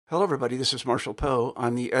Hello, everybody. This is Marshall Poe.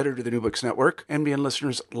 I'm the editor of the New Books Network. NBN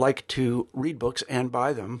listeners like to read books and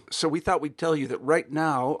buy them. So we thought we'd tell you that right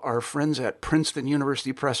now, our friends at Princeton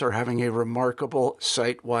University Press are having a remarkable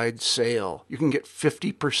site-wide sale. You can get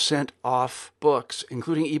 50% off books,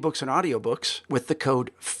 including ebooks and audiobooks, with the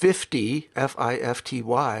code 50,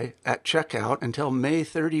 F-I-F-T-Y, at checkout until May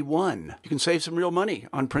 31. You can save some real money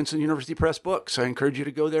on Princeton University Press books. I encourage you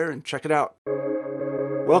to go there and check it out.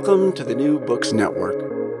 Welcome to the New Books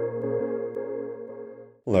Network.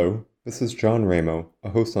 Hello, this is John Ramo,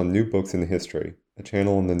 a host on New Books in History, a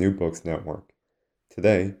channel on the New Books Network.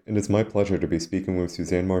 Today, it is my pleasure to be speaking with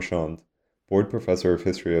Suzanne Marchand, Board Professor of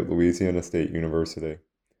History at Louisiana State University.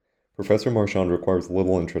 Professor Marchand requires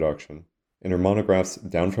little introduction. In her monographs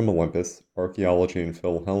Down from Olympus, Archaeology and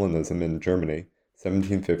Philhellenism in Germany,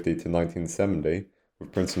 1750 to 1970,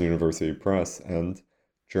 with Princeton University Press, and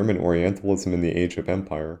German Orientalism in the Age of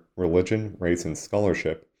Empire, Religion, Race, and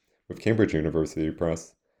Scholarship, with Cambridge University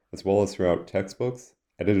Press, as well as throughout textbooks,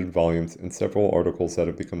 edited volumes, and several articles that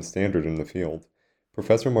have become standard in the field,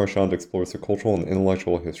 Professor Marchand explores the cultural and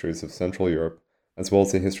intellectual histories of Central Europe, as well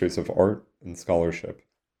as the histories of art and scholarship.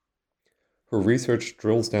 Her research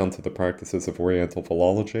drills down to the practices of Oriental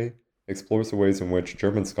philology, explores the ways in which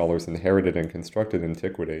German scholars inherited and constructed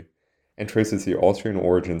antiquity, and traces the Austrian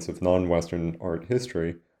origins of non-Western art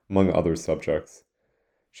history, among other subjects.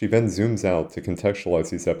 She then zooms out to contextualize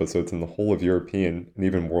these episodes in the whole of European and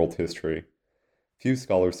even world history. Few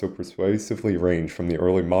scholars so persuasively range from the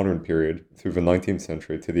early modern period through the 19th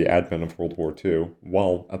century to the advent of World War II,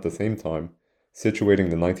 while, at the same time, situating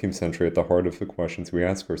the 19th century at the heart of the questions we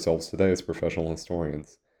ask ourselves today as professional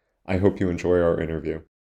historians. I hope you enjoy our interview.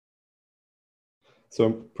 So,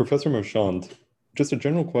 Professor Marchand, just a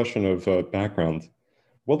general question of background.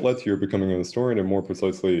 What led to your becoming a historian, and more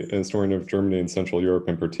precisely, a historian of Germany and Central Europe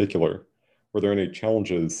in particular? Were there any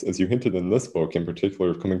challenges, as you hinted in this book in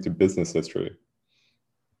particular, of coming to business history?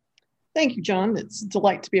 Thank you, John. It's a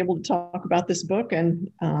delight to be able to talk about this book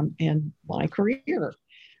and my career.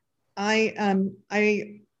 I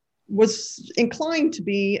was inclined to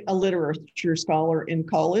be a literature scholar in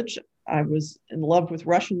college. I was in love with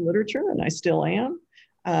Russian literature, and I still am.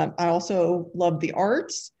 I also loved the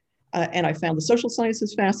arts. And I found the social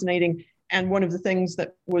sciences fascinating. And one of the things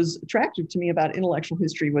that was attractive to me about intellectual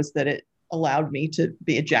history was that it allowed me to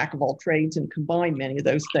be a jack of all trades and combine many of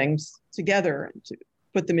those things together and to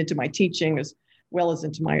put them into my teaching as well as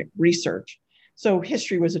into my research. So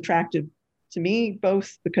history was attractive to me,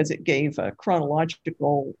 both because it gave a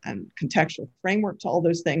chronological and contextual framework to all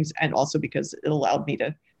those things, and also because it allowed me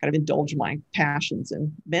to kind of indulge my passions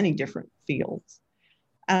in many different fields.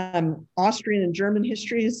 Austrian and German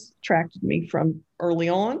histories attracted me from early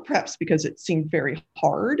on, perhaps because it seemed very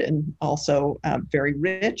hard and also very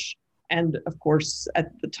rich. And of course,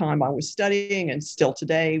 at the time I was studying, and still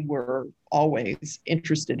today, we're always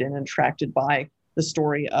interested in and attracted by the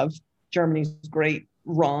story of Germany's great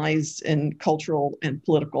rise in cultural and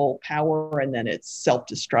political power, and then its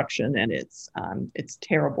self-destruction and its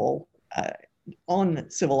terrible,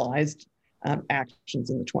 uncivilized actions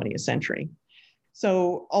in the 20th century.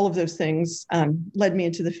 So all of those things led me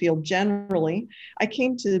into the field generally. I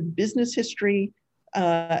came to business history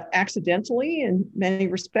accidentally in many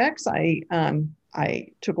respects. I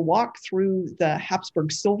took a walk through the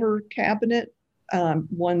Habsburg silver cabinet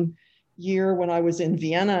one year when I was in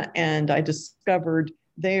Vienna, and I discovered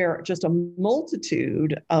there just a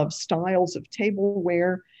multitude of styles of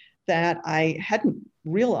tableware that I hadn't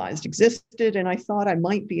realized existed, and I thought I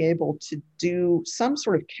might be able to do some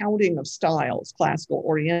sort of counting of styles, classical,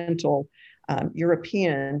 Oriental,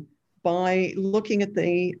 European, by looking at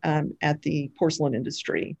the porcelain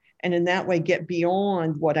industry, and in that way get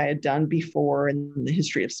beyond what I had done before in the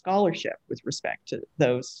history of scholarship with respect to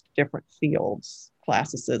those different fields,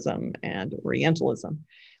 classicism and Orientalism.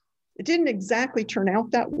 It didn't exactly turn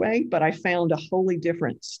out that way, but I found a wholly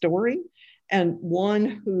different story, and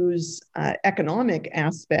one whose economic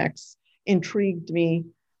aspects intrigued me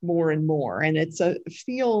more and more. And it's a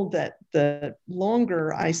field that the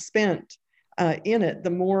longer I spent in it, the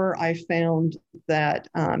more I found that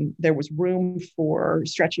there was room for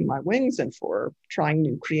stretching my wings and for trying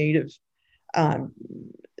new creative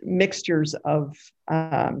mixtures of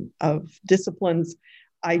disciplines.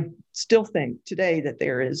 I still think today that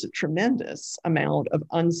there is a tremendous amount of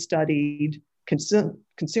unstudied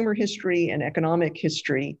consumer history and economic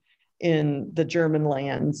history in the German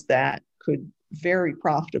lands that could very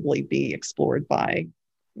profitably be explored by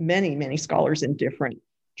many, many scholars in different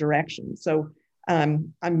directions. So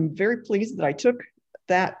I'm very pleased that I took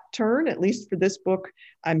that turn, at least for this book.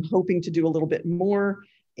 I'm hoping to do a little bit more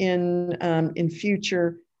in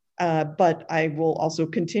future. But I will also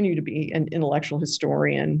continue to be an intellectual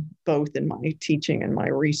historian, both in my teaching and my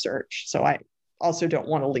research. So I also don't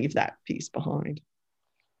want to leave that piece behind.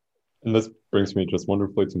 And this brings me just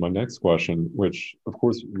wonderfully to my next question, which, of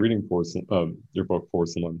course, reading your book,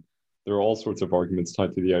 Porcelain, there are all sorts of arguments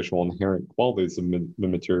tied to the actual inherent qualities of the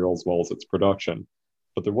material as well as its production.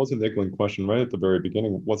 But there was a niggling question right at the very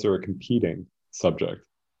beginning. Was there a competing subject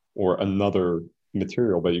or another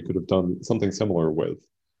material that you could have done something similar with?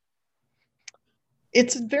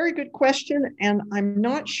 It's a very good question, and I'm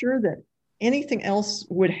not sure that anything else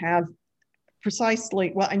would have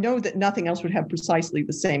precisely, well, I know that nothing else would have precisely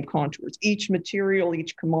the same contours. Each material,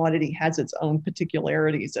 each commodity has its own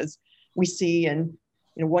particularities, as we see in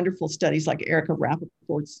wonderful studies like Erica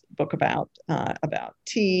Rappaport's book about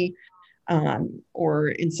tea, or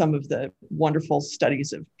in some of the wonderful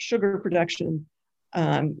studies of sugar production.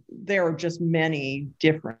 There are just many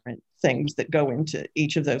different things that go into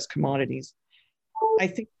each of those commodities. I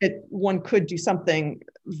think that one could do something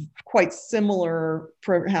quite similar.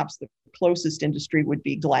 Perhaps the closest industry would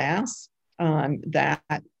be glass.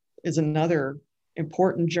 That is another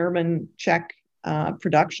important German Czech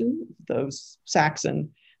production, those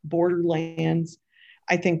Saxon borderlands.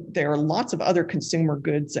 I think there are lots of other consumer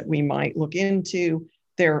goods that we might look into.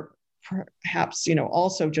 There perhaps,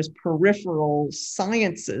 also just peripheral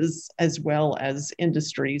sciences as well as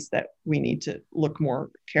industries that we need to look more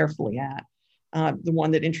carefully at. The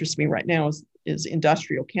one that interests me right now is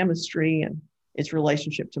industrial chemistry and its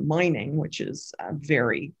relationship to mining, which is a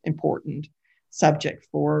very important subject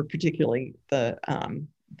for particularly the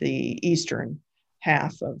eastern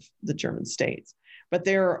half of the German states. But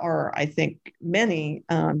there are, I think, many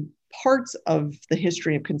parts of the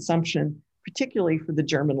history of consumption, particularly for the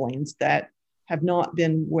German lands, that have not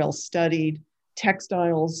been well studied.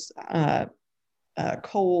 Textiles,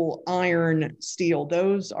 coal, iron, steel,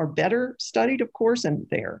 those are better studied, of course, and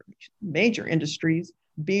they're major industries.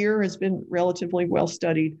 Beer has been relatively well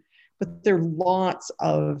studied, but there are lots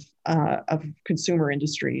of consumer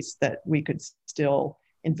industries that we could still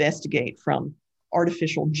investigate, from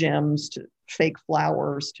artificial gems to fake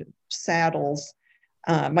flowers to saddles.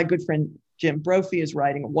 My good friend Jim Brophy is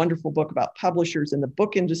writing a wonderful book about publishers in the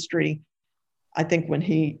book industry. I think when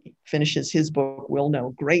he finishes his book, we'll know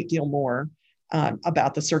a great deal more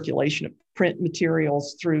about the circulation of print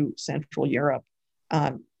materials through Central Europe.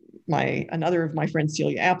 Another of my friends,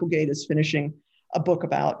 Celia Applegate, is finishing a book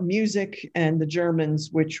about music and the Germans,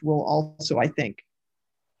 which will also, I think,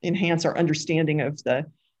 enhance our understanding of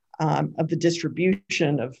the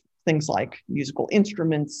distribution of things like musical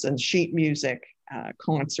instruments and sheet music,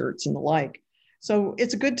 concerts and the like. So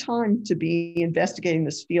it's a good time to be investigating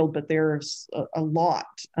this field, but there's a lot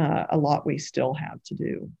we still have to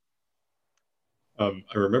do. I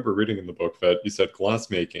remember reading in the book that you said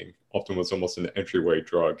glassmaking often was almost an entryway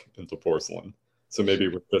drug into porcelain. So maybe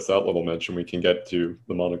with just that little mention, we can get to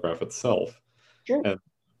the monograph itself. Sure. And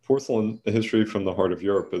Porcelain, A History from the Heart of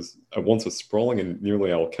Europe, is at once a sprawling and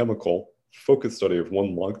nearly alchemical, focused study of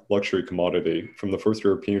one luxury commodity from the first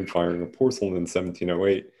European firing of porcelain in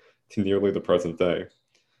 1708 to nearly the present day.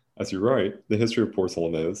 As you write, the history of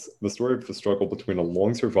porcelain is the story of the struggle between a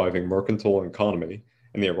long-surviving mercantile economy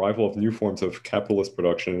and the arrival of new forms of capitalist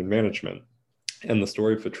production and management, and the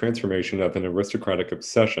story of the transformation of an aristocratic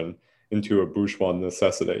obsession into a bourgeois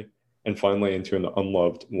necessity, and finally into an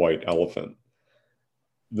unloved white elephant.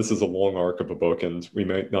 This is a long arc of a book, and we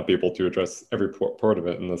might not be able to address every part of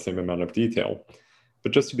it in the same amount of detail.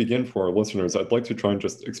 But just to begin for our listeners, I'd like to try and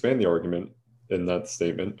just expand the argument in that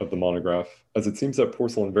statement of the monograph, as it seems that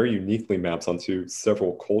porcelain very uniquely maps onto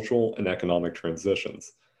several cultural and economic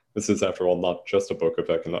transitions. This is, after all, not just a book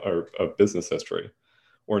of business history.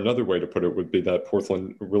 Or another way to put it would be that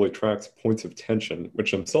porcelain really tracks points of tension,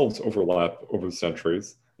 which themselves overlap over the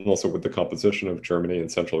centuries, and also with the composition of Germany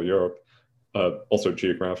and Central Europe, also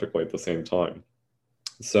geographically at the same time.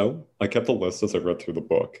 So I kept a list as I read through the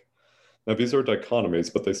book. Now, these are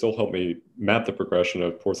dichotomies, but they still help me map the progression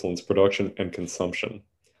of porcelain's production and consumption.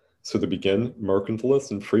 So to begin,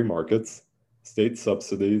 mercantilist and free markets,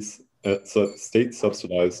 state-subsidized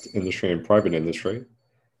industry and private industry,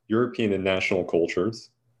 European and national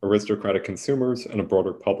cultures, aristocratic consumers, and a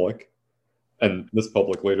broader public. And this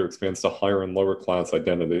public later expands to higher and lower class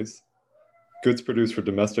identities. Goods produced for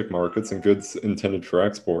domestic markets and goods intended for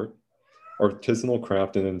export. Artisanal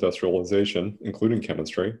craft and industrialization, including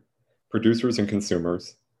chemistry. Producers and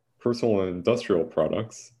consumers. Personal and industrial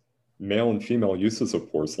products. Male and female uses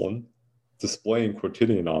of porcelain. Display and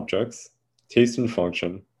quotidian objects. Taste and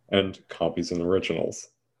function. And copies and originals.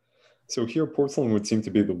 So here, porcelain would seem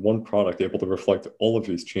to be the one product able to reflect all of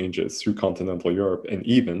these changes through continental Europe, and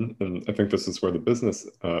even, and I think this is where the business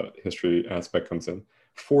history aspect comes in,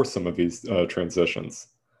 for some of these transitions.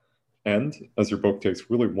 And, as your book takes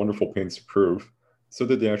really wonderful pains to prove, so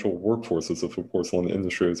did the actual workforces of the porcelain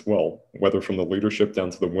industry as well, whether from the leadership down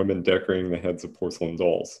to the women decorating the heads of porcelain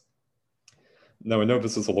dolls. Now, I know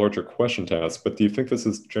this is a larger question to ask, but do you think this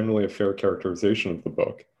is generally a fair characterization of the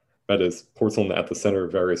book? That is, porcelain at the center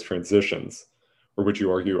of various transitions? Or would you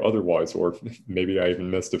argue otherwise, or maybe I even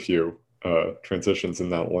missed a few transitions in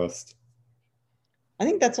that list? I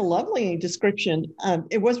think that's a lovely description.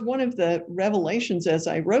 It was one of the revelations as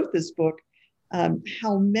I wrote this book,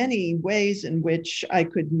 how many ways in which I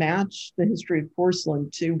could match the history of porcelain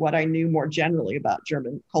to what I knew more generally about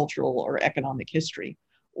German cultural or economic history.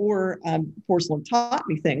 Or porcelain taught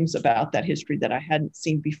me things about that history that I hadn't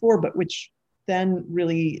seen before, but which then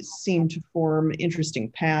really seemed to form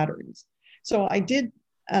interesting patterns. So I did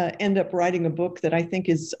end up writing a book that I think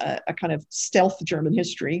is a kind of stealth German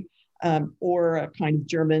history, or a kind of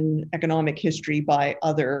German economic history by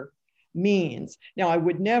other means. Now, I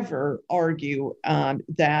would never argue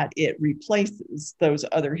that it replaces those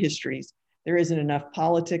other histories. There isn't enough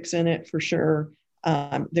politics in it, for sure.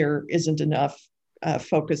 There isn't enough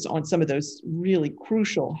focus on some of those really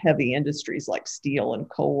crucial heavy industries like steel and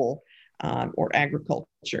coal, or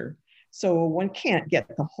agriculture. So one can't get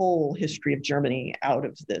the whole history of Germany out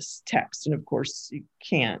of this text. And of course, you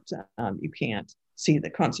can't see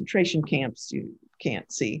the concentration camps. You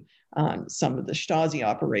can't see some of the Stasi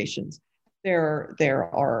operations. There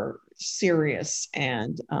are serious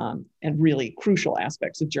and really crucial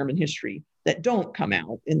aspects of German history that don't come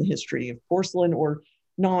out in the history of porcelain, or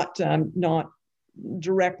not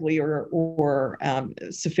directly or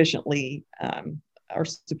sufficiently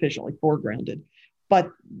foregrounded. But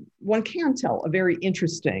one can tell a very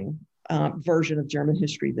interesting version of German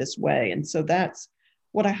history this way. And so that's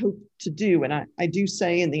what I hope to do. And I do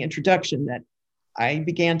say in the introduction that I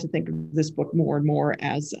began to think of this book more and more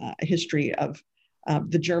as a history of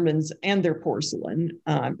the Germans and their porcelain,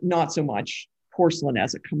 not so much porcelain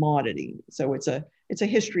as a commodity. So it's a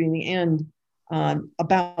history in the end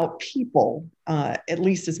about people, at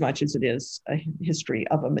least as much as it is a history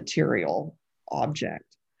of a material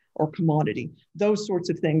object or commodity. Those sorts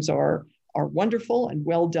of things are wonderful and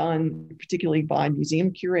well done, particularly by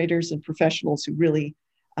museum curators and professionals who really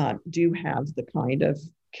do have the kind of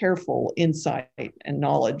careful insight and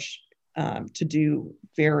knowledge to do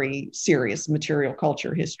very serious material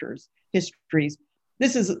culture histories.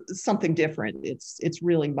 This is something different. It's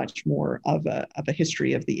really much more of a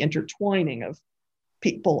history of the intertwining of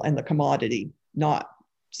people and the commodity, not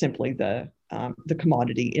simply the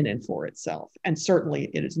commodity in and for itself. And certainly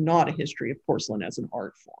it is not a history of porcelain as an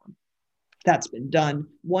art form. That's been done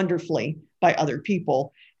wonderfully by other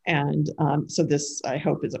people. And so this, I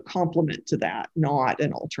hope, is a complement to that, not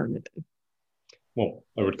an alternative. Well,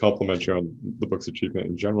 I would compliment you on the book's achievement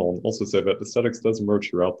in general, and also say that aesthetics does emerge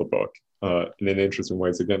throughout the book in interesting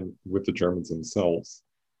ways, again, with the Germans themselves.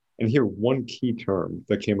 And here, one key term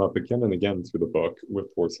that came up again and again through the book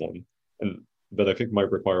with porcelain, and that I think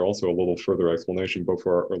might require also a little further explanation, both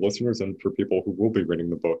for our listeners and for people who will be reading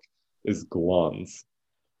the book, is Glanz.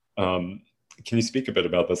 Can you speak a bit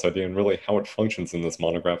about this idea and really how it functions in this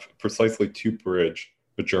monograph, precisely to bridge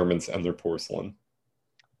the Germans and their porcelain?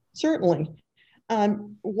 Certainly.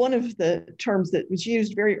 One of the terms that was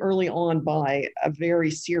used very early on by a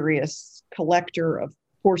very serious collector of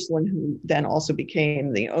porcelain, who then also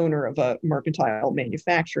became the owner of a mercantile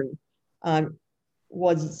manufacturing,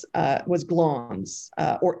 was Glanz,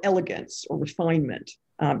 or elegance, or refinement,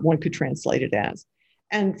 one could translate it as.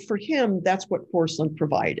 And for him, that's what porcelain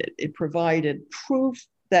provided. It provided proof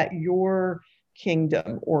that your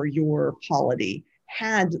kingdom or your polity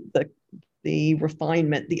had the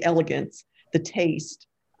refinement, the elegance, the taste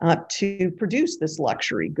to produce this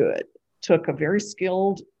luxury good. Took a very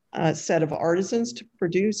skilled set of artisans to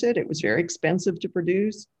produce it. It was very expensive to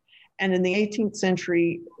produce. And in the 18th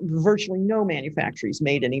century, virtually no manufacturers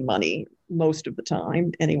made any money, most of the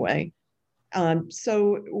time anyway.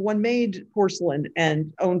 So one made porcelain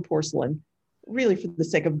and owned porcelain really for the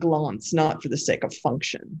sake of glance, not for the sake of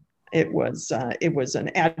function. It was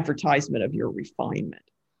an advertisement of your refinement.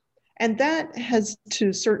 And that has, to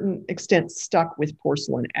a certain extent, stuck with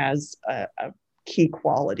porcelain as a key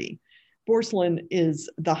quality. Porcelain is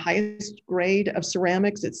the highest grade of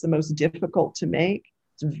ceramics. It's the most difficult to make.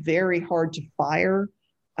 It's very hard to fire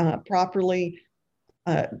properly.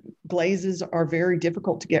 Glazes are very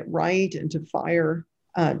difficult to get right and to fire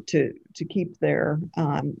to keep their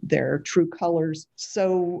true colors.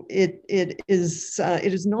 So it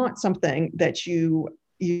is not something that you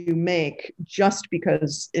make just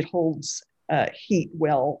because it holds heat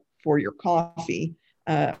well for your coffee,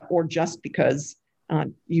 or just because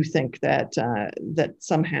you think that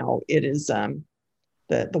somehow it is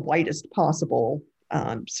the whitest possible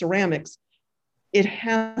ceramics. It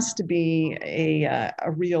has to be a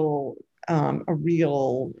real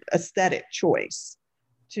aesthetic choice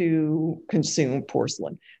to consume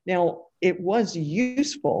porcelain. Now, it was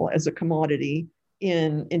useful as a commodity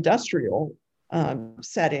in industrial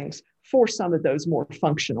settings for some of those more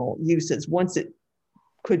functional uses. Once it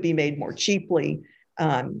could be made more cheaply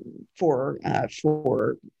for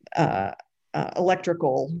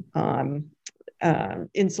electrical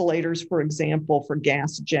insulators, for example, for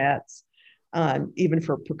gas jets, even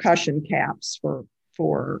for percussion caps for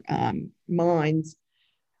mines.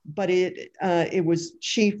 But it was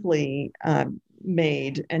chiefly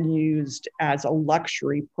made and used as a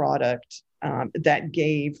luxury product that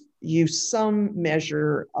gave you some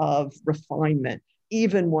measure of refinement,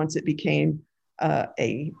 even once it became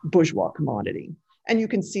a bourgeois commodity. And you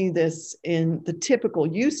can see this in the typical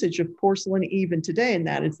usage of porcelain even today, and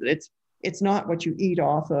that is that it's not what you eat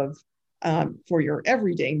off of for your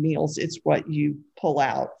everyday meals. It's what you pull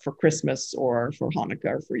out for Christmas or for Hanukkah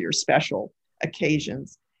or for your special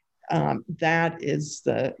occasions. That is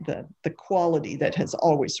the quality that has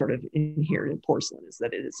always sort of inherent in porcelain, is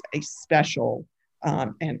that it is a special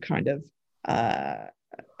and kind of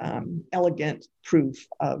elegant proof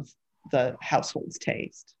of the household's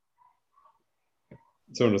taste.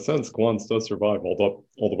 So in a sense, glans does survive all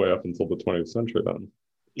the way up until the 20th century then.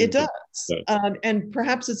 It does. And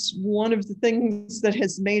perhaps it's one of the things that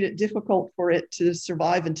has made it difficult for it to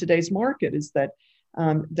survive in today's market, is that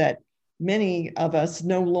that many of us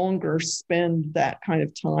no longer spend that kind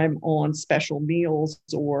of time on special meals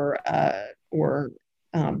or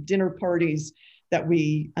dinner parties that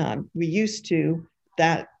we used to.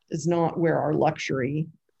 That is not where our luxury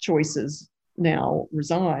choices now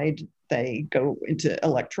reside. They go into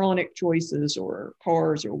electronic choices or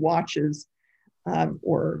cars or watches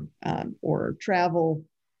or travel.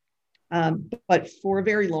 But for a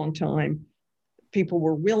very long time, people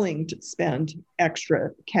were willing to spend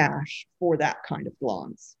extra cash for that kind of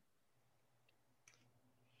glans.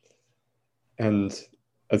 And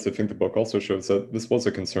as I think the book also shows, that this was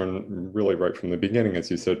a concern really right from the beginning,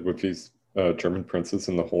 as you said, with these German princes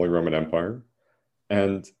in the Holy Roman Empire.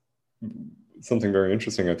 And something very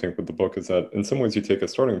interesting, I think, with the book is that in some ways you take a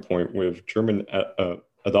starting point with German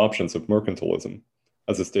adoptions of mercantilism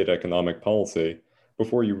as a state economic policy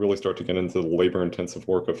before you really start to get into the labor-intensive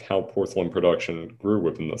work of how porcelain production grew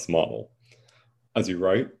within this model. As you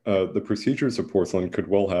write, the procedures of porcelain could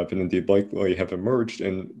well have, and indeed likely have, emerged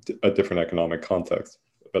in a different economic context.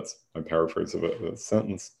 That's my paraphrase of a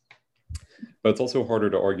sentence. But it's also harder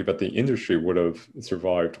to argue that the industry would have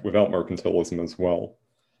survived without mercantilism as well.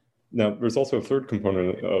 Now, there's also a third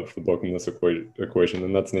component of the book in this equation,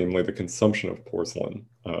 and that's namely the consumption of porcelain,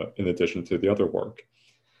 in addition to the other work.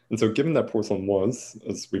 And so given that porcelain was,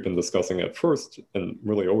 as we've been discussing at first, and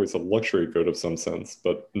really always a luxury good of some sense,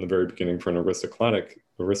 but in the very beginning for an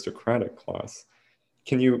aristocratic class,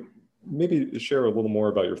 can you maybe share a little more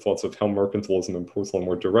about your thoughts of how mercantilism and porcelain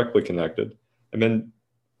were directly connected? And then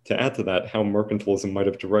to add to that, how mercantilism might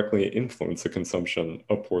have directly influenced the consumption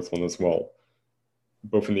of porcelain as well,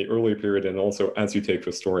 both in the early period and also as you take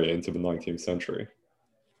the story into the 19th century.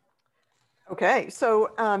 Okay, so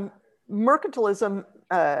mercantilism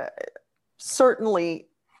certainly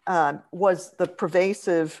was the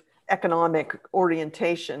pervasive economic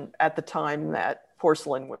orientation at the time that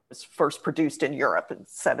porcelain was first produced in Europe in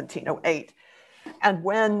 1708. And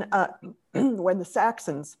when the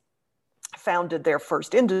Saxons founded their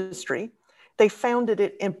first industry, they founded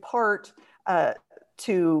it in part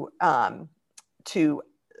to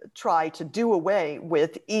try to do away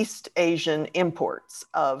with East Asian imports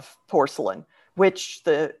of porcelain, which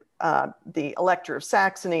the Elector of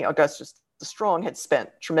Saxony, Augustus the Strong, had spent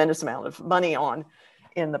a tremendous amount of money on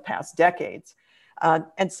in the past decades.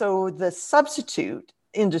 And so the substitute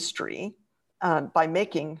industry, by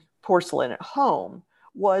making porcelain at home,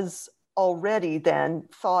 was already then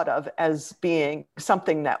thought of as being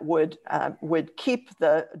something that would keep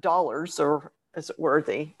the dollars, or as it were,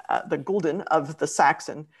 the gulden of the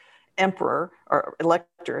Saxon emperor or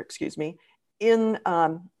elector, excuse me, in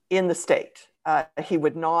the state. He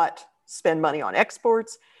would not spend money on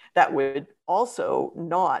exports. That would also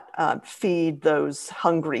not feed those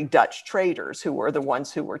hungry Dutch traders, who were the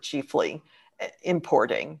ones who were chiefly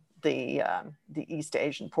importing the East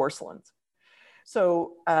Asian porcelains.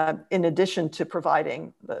 So in addition to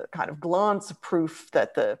providing the kind of glance proof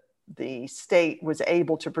that the state was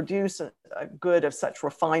able to produce a good of such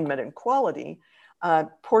refinement and quality,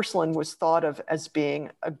 porcelain was thought of as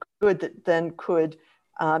being a good that then could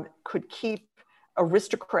keep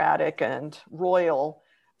aristocratic and royal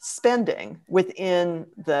spending within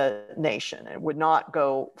the nation. It would not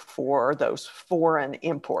go for those foreign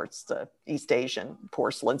imports, the East Asian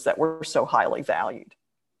porcelains that were so highly valued.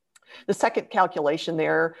 The second calculation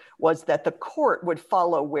there was that the court would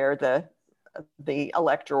follow where the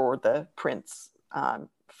elector or the prince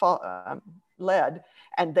led,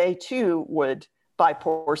 and they too would buy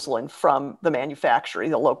porcelain from the manufactory,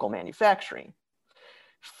 the local manufacturing.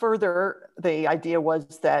 Further, the idea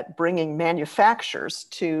was that bringing manufacturers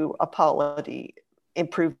to a polity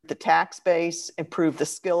improved the tax base, improved the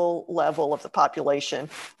skill level of the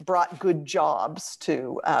population, brought good jobs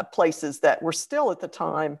to places that were still at the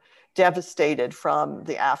time devastated from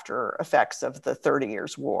the after effects of the 30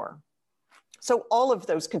 Years' War. So all of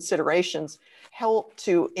those considerations helped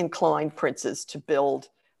to incline princes to build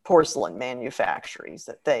porcelain manufactories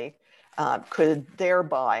that they could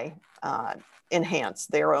thereby enhance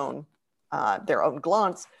their own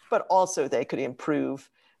glance, but also they could improve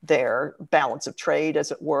their balance of trade,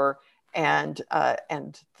 as it were, and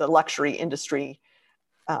the luxury industry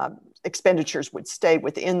expenditures would stay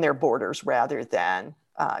within their borders rather than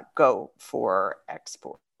go for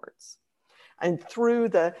exports. And through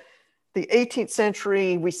the 18th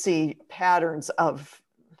century, we see patterns of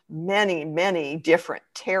many, many different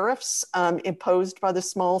tariffs imposed by the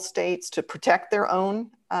small states to protect their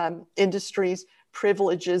own industries,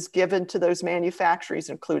 privileges given to those manufactories,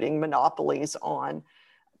 including monopolies on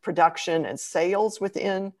production and sales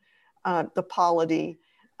within the polity,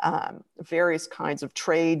 various kinds of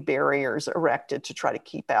trade barriers erected to try to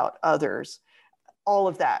keep out others. All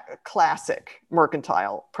of that classic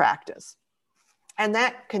mercantile practice. And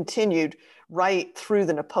that continued right through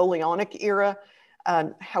the Napoleonic era.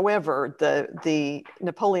 However, the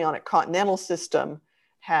Napoleonic continental system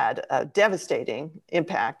had a devastating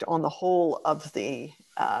impact on the whole of the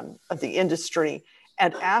industry.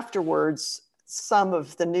 And afterwards, some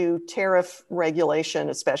of the new tariff regulation,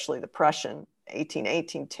 especially the Prussian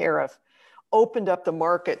 1818 tariff, opened up the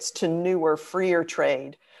markets to newer, freer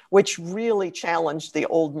trade, which really challenged the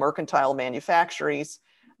old mercantile manufactories.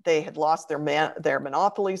 They had lost their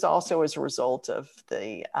monopolies also as a result of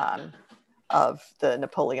the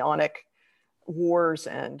Napoleonic wars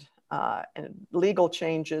and legal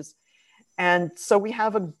changes. And so we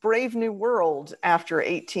have a brave new world after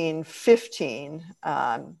 1815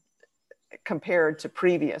 compared to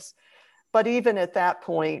previous. But even at that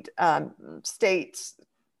point, states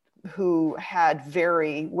who had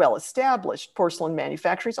very well-established porcelain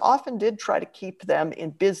manufactories often did try to keep them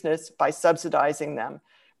in business by subsidizing them,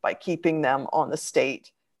 by keeping them on the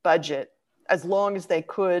state budget as long as they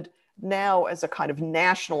could. Now, as a kind of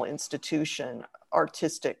national institution,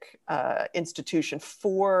 artistic institution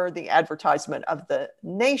for the advertisement of the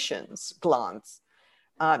nation's glance.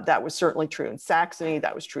 That was certainly true in Saxony,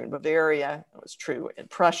 that was true in Bavaria, it was true in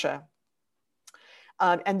Prussia.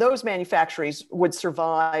 And those manufactories would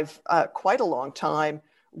survive quite a long time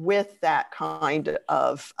with that kind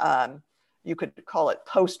of, you could call it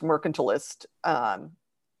post-mercantilist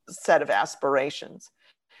set of aspirations.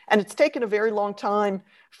 And it's taken a very long time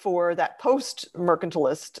for that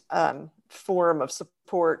post-mercantilist form of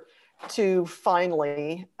support to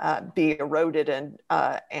finally be eroded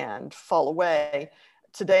and fall away.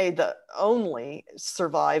 Today, the only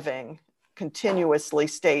surviving continuously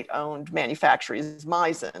state-owned manufacturer is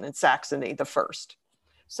Meissen in Saxony, the first.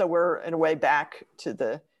 So we're in a way back to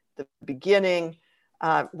the beginning.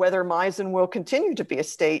 Whether Meissen will continue to be a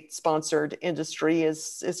state-sponsored industry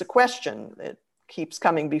is a question. It keeps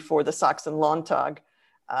coming before the Sachsen-Landtag.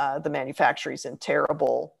 The manufacturer is in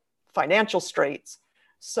terrible financial straits.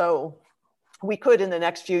 So we could, in the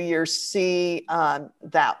next few years, see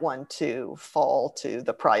that one to fall to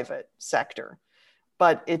the private sector.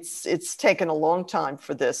 But it's taken a long time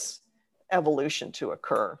for this evolution to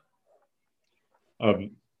occur.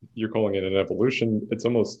 You're calling it an evolution. It's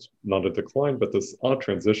almost not a decline, but this odd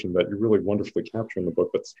transition that you really wonderfully capture in the book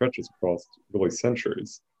that stretches across really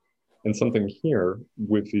centuries. And something here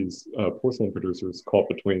with these porcelain producers caught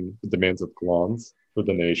between the demands of glans for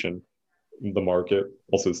the nation, the market,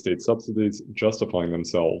 also state subsidies, justifying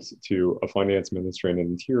themselves to a finance ministry and an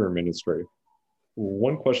interior ministry.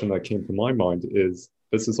 One question that came to my mind is,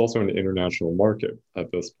 this is also an international market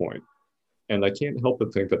at this point. And I can't help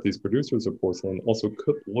but think that these producers of porcelain also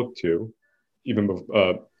could look to, even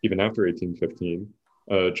after 1815,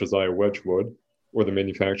 Josiah Wedgwood or the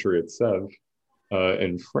manufacturer at Sèvres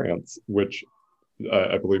in France, which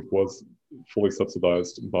I believe was fully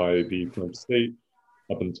subsidized by the French state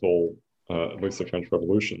up until at least the French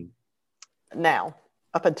Revolution.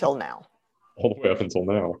 Up until now. All the way up until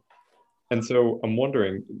now. And so I'm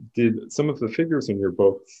wondering, did some of the figures in your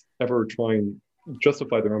books ever try and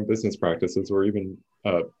justify their own business practices or even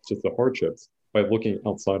just the hardships by looking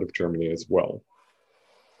outside of Germany as well?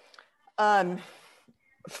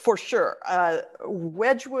 For sure.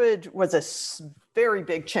 Wedgwood was a very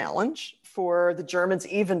big challenge for the Germans,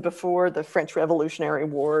 even before the French Revolutionary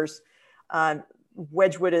Wars.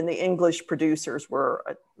 Wedgwood and the English producers were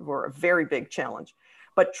a very big challenge.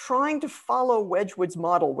 But trying to follow Wedgwood's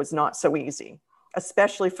model was not so easy,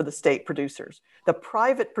 especially for the state producers. The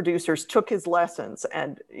private producers took his lessons,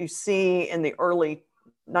 and you see in the early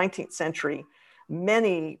 19th century,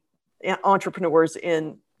 many entrepreneurs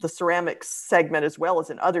in the ceramics segment, as well as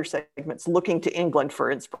in other segments, looking to England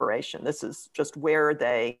for inspiration. This is just where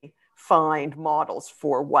they find models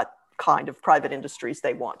for what kind of private industries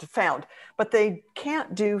they want to found. But they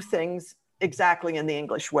can't do things exactly in the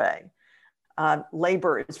English way.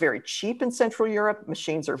 Labor is very cheap in Central Europe.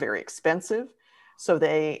 Machines are very expensive. So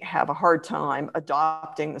they have a hard time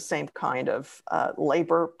adopting the same kind of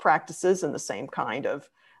labor practices and the same kind of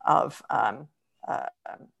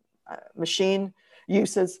machine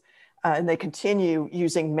uses. And they continue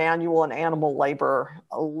using manual and animal labor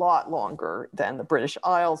a lot longer than the British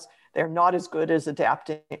Isles. They're not as good as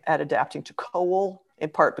adapting to coal, in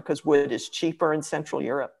part because wood is cheaper in Central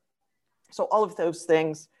Europe. So all of those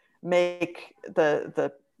things make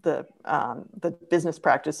the business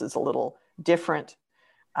practices a little different.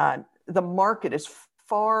 The market is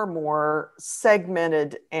far more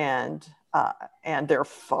segmented, and there are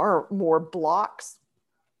far more blocks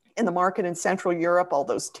in the market in Central Europe. All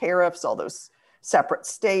those tariffs, all those separate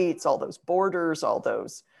states, all those borders, all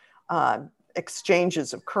those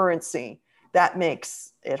exchanges of currency, that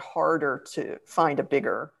makes it harder to find a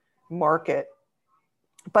bigger market.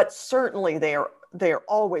 But certainly they are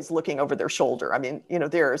always looking over their shoulder. I mean,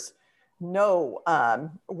 there's no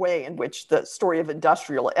way in which the story of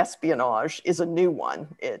industrial espionage is a new one.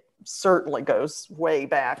 It certainly goes way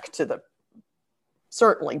back to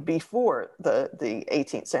certainly before the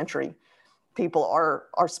 18th century. People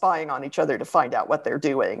are spying on each other to find out what they're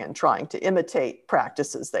doing and trying to imitate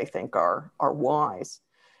practices they think are wise.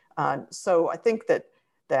 So I think that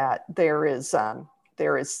there is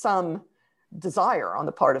some desire on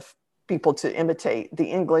the part of people to imitate the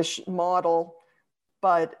English model,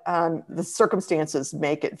 but the circumstances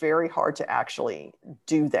make it very hard to actually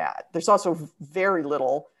do that. There's also very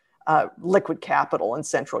little liquid capital in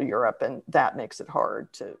Central Europe, and that makes it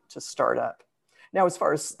hard to start up. Now, as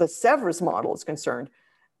far as the Sèvres model is concerned,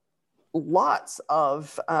 lots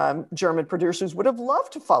of German producers would have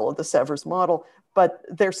loved to follow the Sèvres model, but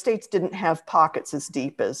their states didn't have pockets as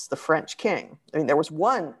deep as the French king. I mean, there was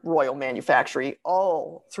one royal manufactory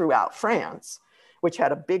all throughout France, which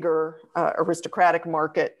had a bigger aristocratic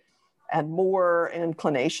market and more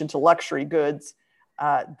inclination to luxury goods.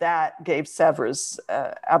 That gave Sèvres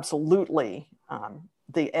absolutely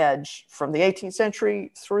the edge from the 18th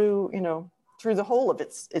century through the whole of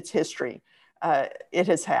its history. It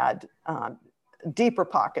has had deeper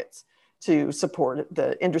pockets to support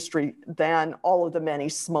the industry than all of the many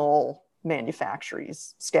small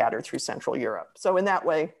manufactories scattered through Central Europe. So in that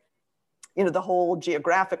way, the whole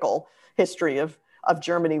geographical history of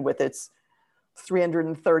Germany with its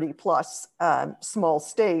 330 plus small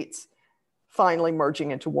states finally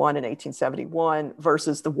merging into one in 1871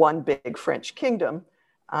 versus the one big French kingdom,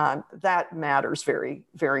 that matters very,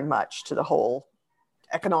 very much to the whole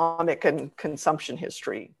economic and consumption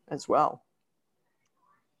history as well.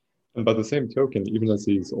 And by the same token, even as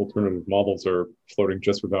these alternative models are floating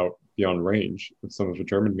just about beyond range of some of the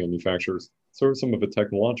German manufacturers, so are some of the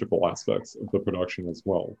technological aspects of the production as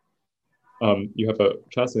well. You have a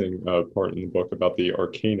fascinating part in the book about the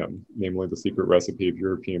arcanum, namely the secret recipe of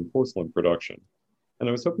European porcelain production. And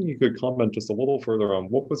I was hoping you could comment just a little further on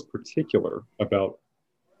what was particular about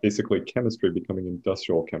basically chemistry becoming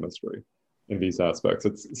industrial chemistry in these aspects.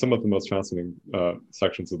 It's some of the most fascinating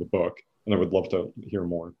sections of the book, and I would love to hear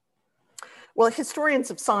more. Well,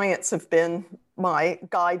 historians of science have been my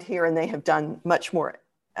guide here, and they have done much more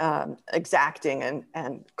exacting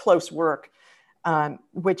and close work,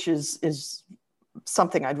 which is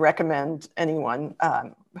something I'd recommend anyone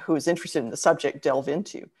who is interested in the subject delve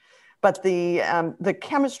into. But the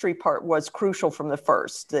chemistry part was crucial from the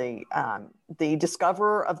first. The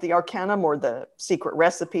discoverer of the arcanum, or the secret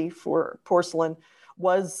recipe for porcelain,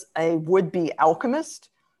 was a would-be alchemist,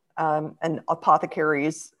 an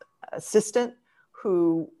apothecary's assistant,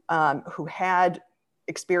 who had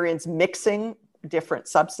experience mixing different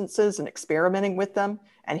substances and experimenting with them.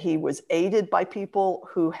 And he was aided by people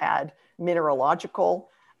who had mineralogical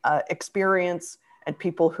experience and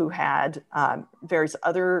people who had various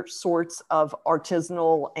other sorts of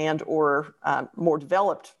artisanal and or more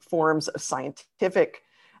developed forms of scientific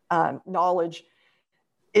knowledge.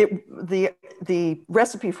 The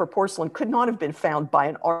recipe for porcelain could not have been found by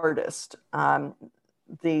an artist.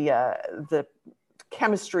 The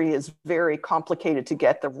chemistry is very complicated to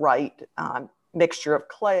get the right mixture of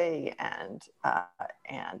clay and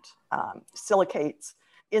silicates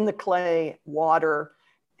in the clay, water,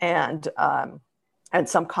 and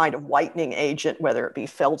some kind of whitening agent, whether it be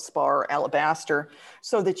feldspar or alabaster,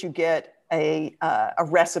 so that you get a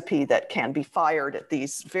recipe that can be fired at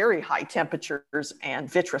these very high temperatures and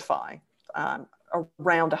vitrify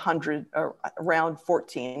around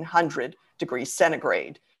 1400 degrees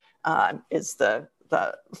centigrade is the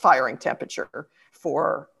firing temperature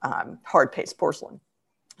for hard paste porcelain.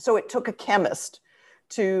 So it took a chemist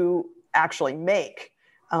to actually make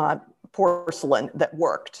porcelain that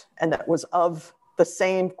worked and that was of the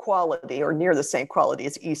same quality or near the same quality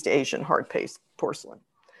as East Asian hard paste porcelain.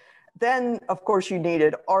 Then, of course, you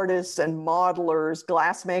needed artists and modelers,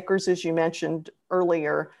 glassmakers, as you mentioned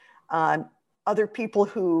earlier, other people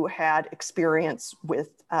who had experience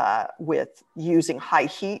with using high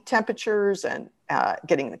heat temperatures and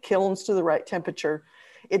getting the kilns to the right temperature.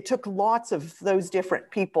 It took lots of those different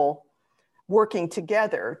people working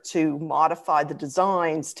together to modify the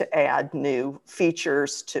designs, to add new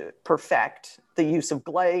features, to perfect the use of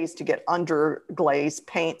glaze, to get under glaze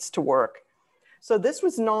paints to work. So this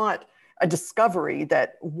was not a discovery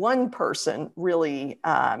that one person really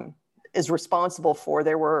is responsible for.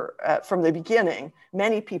 There were, from the beginning,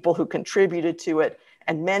 many people who contributed to it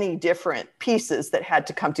and many different pieces that had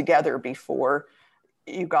to come together before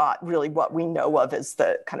you got really what we know of as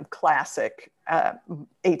the kind of classic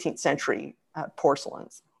 18th century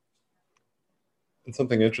porcelains. And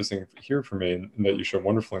something interesting here for me, and that you show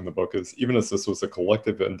wonderfully in the book, is even as this was a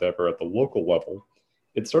collective endeavor at the local level,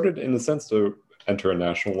 it started in a sense to enter a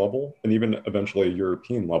national level and even eventually a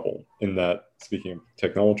European level, in that, speaking of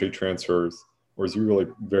technology transfers, or as you really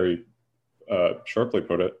very sharply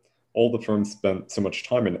put it, all the firms spent so much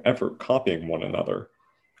time and effort copying one another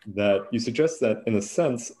that you suggest that, in a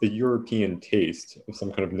sense, a European taste of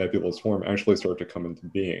some kind of nebulous form actually started to come into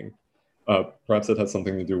being. Perhaps that has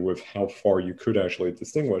something to do with how far you could actually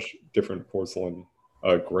distinguish different porcelain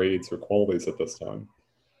grades or qualities at this time.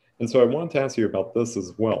 And so I wanted to ask you about this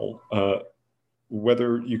as well,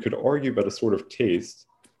 whether you could argue about a sort of taste,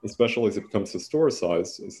 especially as it becomes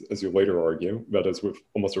historicized, as you later argue, that is with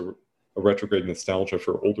almost a retrograde nostalgia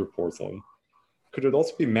for older porcelain. Could it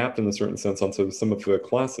also be mapped in a certain sense onto some of the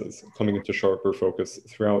classes coming into sharper focus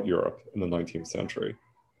throughout Europe in the 19th century?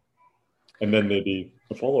 And then maybe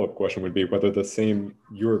a follow-up question would be whether the same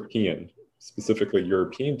European, specifically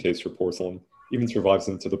European taste for porcelain even survives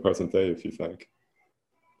into the present day, if you think.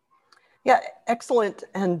 Yeah, excellent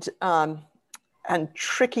and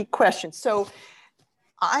tricky question. So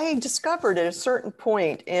I discovered at a certain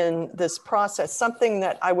point in this process something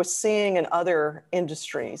that I was seeing in other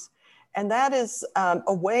industries, and that is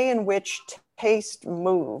a way in which taste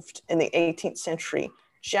moved in the 18th century,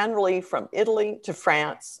 generally from Italy to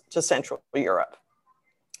France to Central Europe.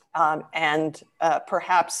 And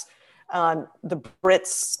perhaps the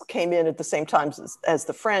Brits came in at the same time as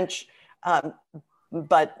the French,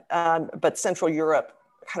 but Central Europe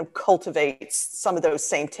kind of cultivates some of those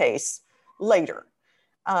same tastes later.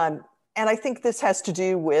 And I think this has to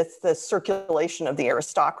do with the circulation of the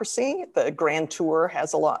aristocracy. The Grand Tour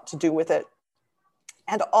has a lot to do with it.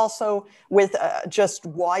 And also with just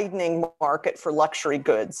widening market for luxury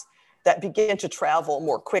goods that begin to travel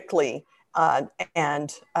more quickly,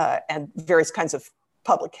 and various kinds of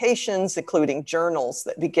publications, including journals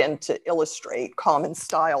that begin to illustrate common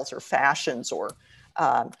styles or fashions, or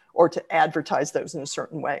to advertise those in a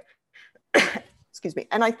certain way. Excuse me.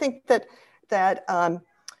 And I think that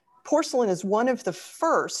porcelain is one of the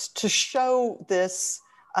first to show this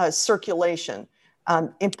circulation,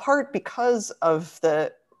 in part because of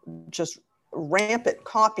the just rampant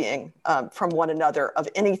copying from one another of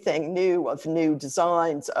anything new, of new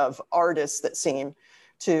designs, of artists that seem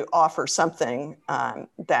to offer something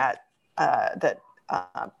that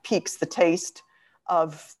piques the taste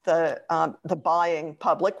of the buying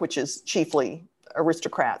public, which is chiefly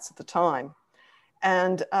aristocrats at the time.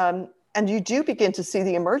 And you do begin to see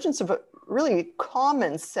the emergence of a really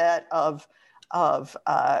common set of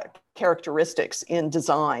characteristics in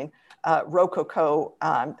design, Rococo,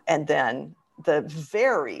 and then the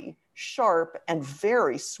very sharp and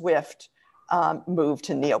very swift move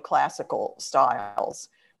to neoclassical styles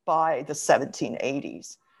by the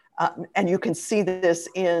 1780s. And you can see this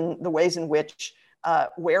in the ways in which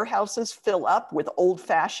warehouses fill up with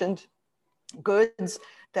old-fashioned goods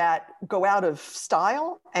that go out of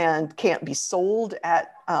style and can't be sold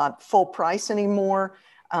at full price anymore.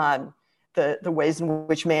 The ways in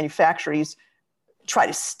which manufacturers try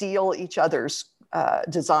to steal each other's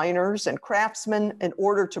designers and craftsmen in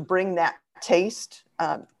order to bring that taste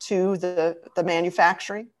to the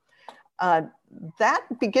manufacturing.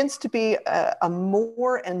 That begins to be a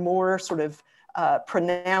more and more sort of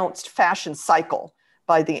pronounced fashion cycle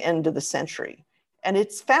by the end of the century. And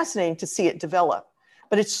it's fascinating to see it develop,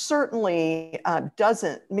 but it certainly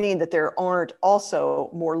doesn't mean that there aren't also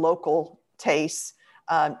more local tastes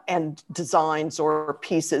and designs or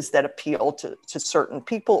pieces that appeal to certain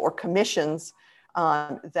people, or commissions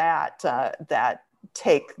that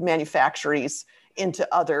take manufacturers into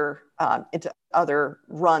other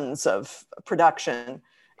runs of production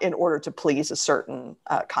in order to please a certain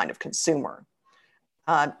kind of consumer.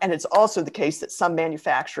 And it's also the case that some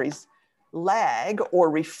manufacturers lag or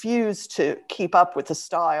refuse to keep up with the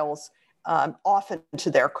styles, often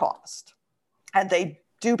to their cost. And they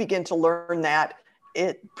do begin to learn that.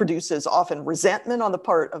 It produces often resentment on the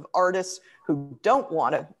part of artists who don't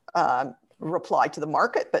want to reply to the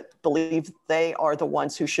market, but believe they are the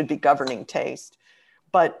ones who should be governing taste.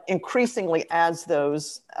 But increasingly, as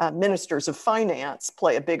those ministers of finance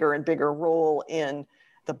play a bigger and bigger role in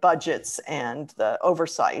the budgets and the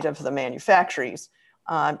oversight of the manufacturers,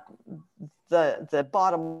 the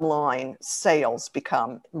bottom line sales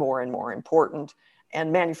become more and more important,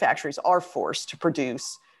 and manufacturers are forced to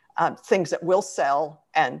produce things that will sell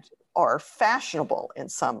and are fashionable in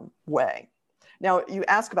some way. Now, you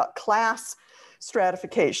ask about class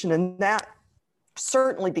stratification, and that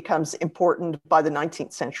certainly becomes important by the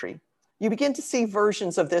 19th century. You begin to see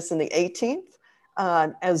versions of this in the 18th,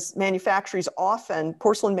 as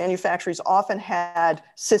porcelain manufacturers often had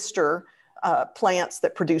sister plants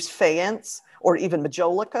that produced faience or even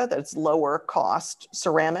majolica, that's lower cost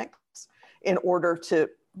ceramics, in order to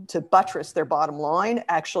buttress their bottom line.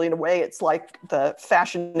 Actually, in a way, it's like the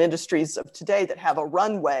fashion industries of today that have a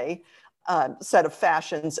runway set of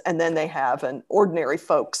fashions, and then they have an ordinary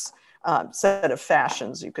folks set of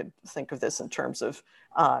fashions. You could think of this in terms of,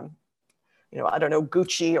 I don't know,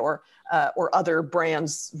 Gucci or other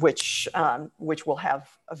brands which will have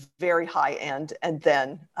a very high end, and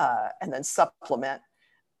then supplement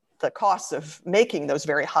the costs of making those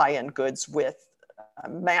very high end goods with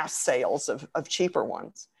mass sales of cheaper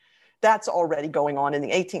ones. That's already going on in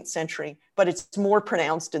the 18th century, but it's more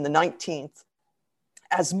pronounced in the 19th.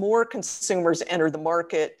 As more consumers enter the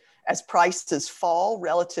market, as prices fall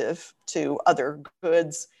relative to other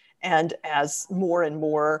goods, and as more and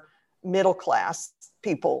more middle class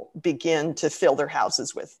people begin to fill their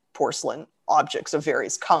houses with porcelain objects of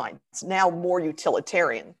various kinds, now more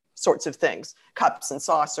utilitarian sorts of things, cups and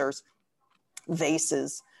saucers,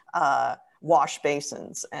 vases, wash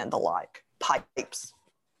basins, and the like, pipes.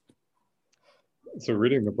 So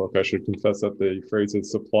reading the book, I should confess that the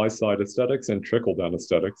phrases supply side aesthetics and trickle down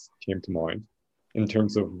aesthetics came to mind in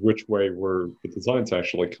terms of which way were the designs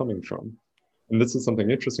actually coming from. And this is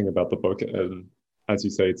something interesting about the book. And as you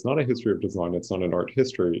say, it's not a history of design, it's not an art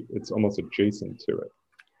history, it's almost adjacent to it.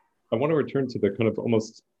 I want to return to the kind of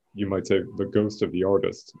almost, you might say, the ghost of the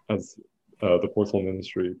artist as the porcelain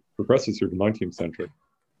industry progresses through the 19th century.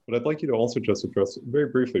 But I'd like you to also just address very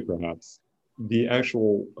briefly, perhaps, the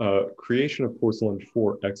actual creation of porcelain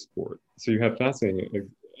for export. So you have fascinating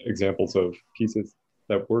examples of pieces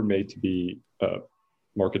that were made to be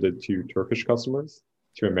marketed to Turkish customers,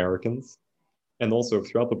 to Americans. And also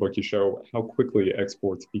throughout the book, you show how quickly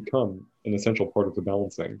exports become an essential part of the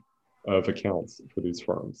balancing of accounts for these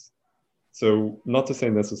firms. So not to say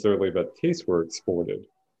necessarily that tastes were exported,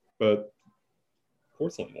 but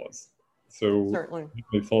porcelain was. So Certainly.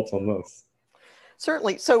 Any thoughts on this?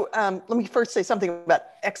 Certainly. So let me first say something about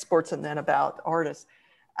exports and then about artists.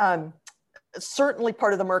 Certainly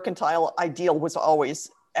part of the mercantile ideal was always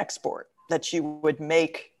export, that you would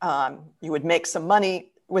make some money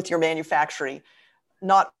with your manufacturing,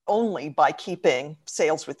 not only by keeping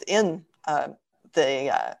sales within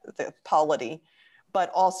the polity, but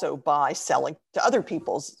also by selling to other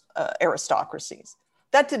people's aristocracies.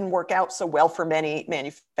 That didn't work out so well for many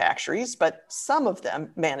manufacturers, but some of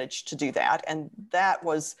them managed to do that. And that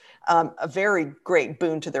was a very great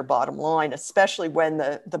boon to their bottom line, especially when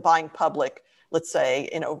the buying public, let's say,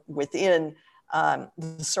 within the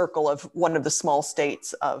circle of one of the small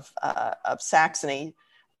states of Saxony,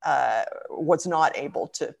 was not able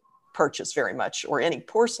to purchase very much, or any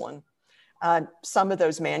porcelain. Some of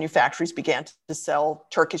those manufactories began to sell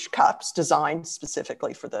Turkish cups designed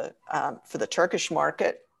specifically for the Turkish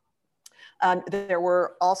market. There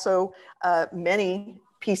were also many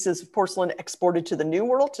pieces of porcelain exported to the New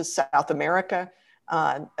World, to South America,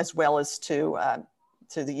 as well as to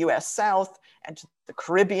the U.S. South and to the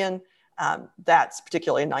Caribbean. That's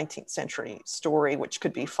particularly a 19th century story, which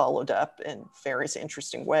could be followed up in various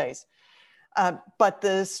interesting ways. But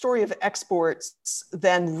the story of exports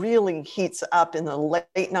then really heats up in the late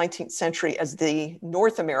 19th century as the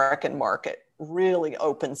North American market really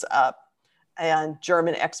opens up and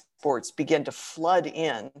German exports begin to flood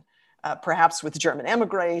in, perhaps with German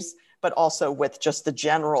emigres, but also with just the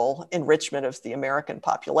general enrichment of the American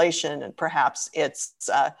population, and perhaps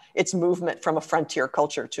its movement from a frontier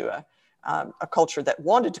culture to a culture that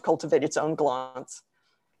wanted to cultivate its own glans.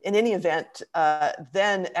 In any event,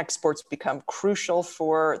 then exports become crucial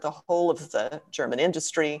for the whole of the German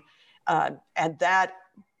industry, and that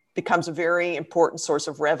becomes a very important source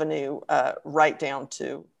of revenue right down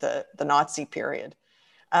to the Nazi period.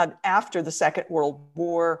 After the Second World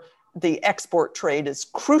War, the export trade is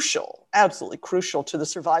crucial, absolutely crucial to the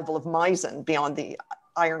survival of Meissen beyond the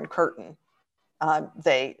Iron Curtain.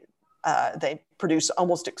 They produce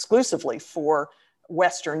almost exclusively for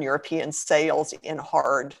Western European sales in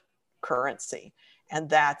hard currency. And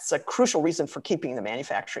that's a crucial reason for keeping the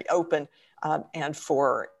manufactory open and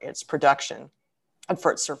for its production and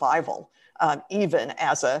for its survival, even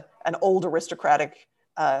as an old aristocratic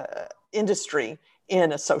industry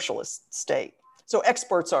in a socialist state. So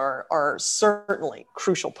exports are certainly a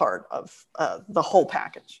crucial part of the whole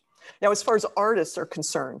package. Now, as far as artists are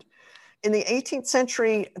concerned, in the 18th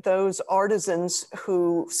century, those artisans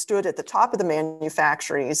who stood at the top of the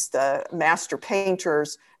manufactories, the master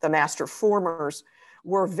painters, the master formers,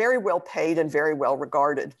 were very well paid and very well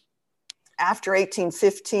regarded. After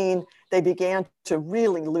 1815, they began to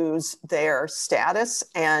really lose their status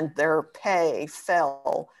and their pay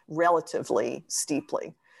fell relatively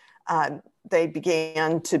steeply. They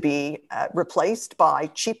began to be replaced by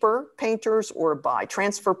cheaper painters or by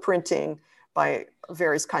transfer printing, by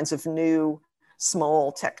various kinds of new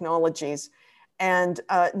small technologies. And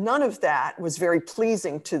none of that was very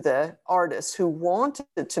pleasing to the artists who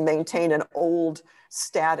wanted to maintain an old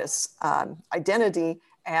status identity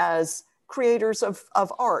as creators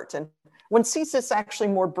of art. And one sees this actually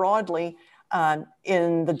more broadly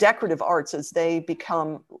in the decorative arts as they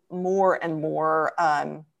become more and more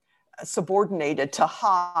subordinated to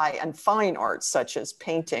high and fine arts, such as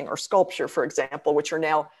painting or sculpture, for example, which are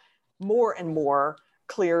now more and more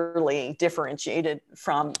clearly differentiated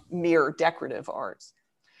from mere decorative arts.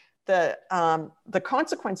 The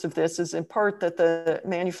consequence of this is in part that the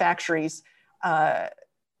manufactories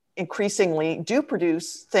increasingly do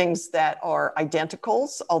produce things that are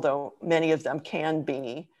identicals, although many of them can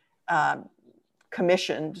be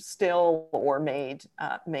commissioned still or made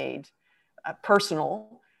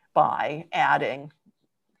personal by adding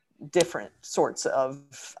different sorts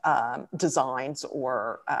of designs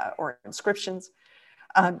or inscriptions.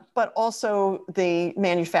 But also the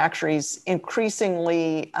manufactories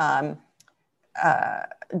increasingly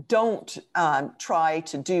don't try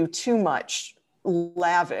to do too much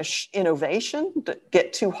lavish innovation, to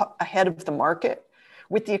get too ahead of the market,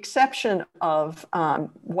 with the exception of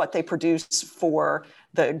what they produce for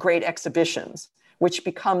the great exhibitions, which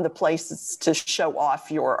become the places to show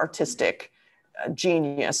off your artistic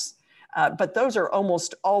genius. But those are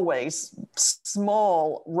almost always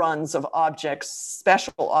small runs of objects,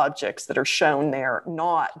 special objects that are shown there,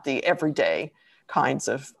 not the everyday kinds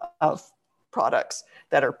of products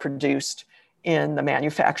that are produced in the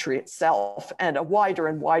manufactory itself. And a wider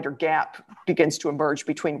and wider gap begins to emerge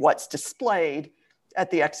between what's displayed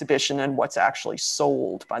at the exhibition and what's actually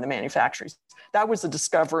sold by the manufacturers. That was a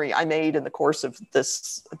discovery I made in the course of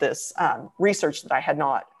this research that I had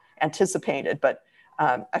not anticipated, but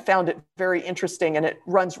I found it very interesting, and it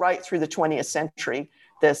runs right through the 20th century,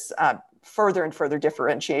 this further and further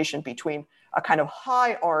differentiation between a kind of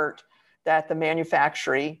high art that the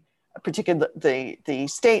manufactory, particularly the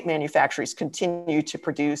state manufacturers, continue to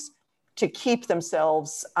produce to keep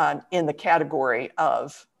themselves in the category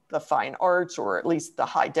of the fine arts, or at least the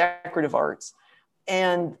high decorative arts,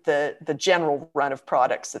 and the general run of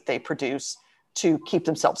products that they produce to keep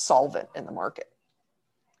themselves solvent in the market.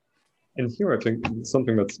 And here, I think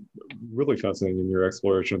something that's really fascinating in your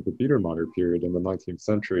exploration of the Biedermeier period in the 19th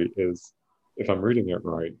century is, if I'm reading it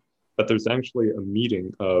right, that there's actually a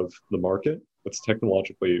meeting of the market that's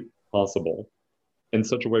technologically possible in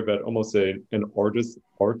such a way that almost an artist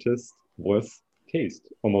with taste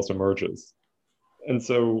almost emerges. And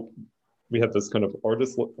so we have this kind of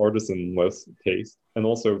artisan-less taste, and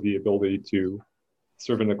also the ability to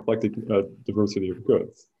serve an eclectic diversity of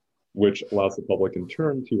goods, which allows the public in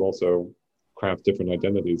turn to also craft different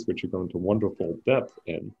identities, which you go into wonderful depth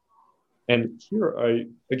in. And here I,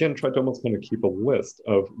 again, tried to almost kind of keep a list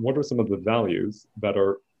of what are some of the values that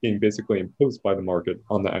are being basically imposed by the market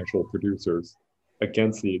on the actual producers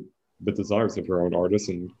against the desires of your own artists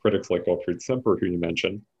and critics like Gottfried Semper, who you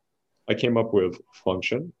mentioned. I came up with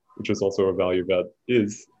function, which is also a value that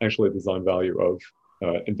is actually a design value of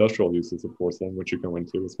industrial uses of porcelain, which you go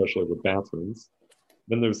into, especially with bathrooms.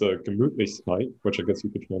 Then there's a Gemütlichkeit, which I guess you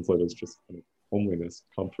could translate as just kind of homeliness,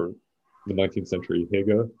 comfort. The 19th century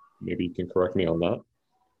Hege, maybe you can correct me on that.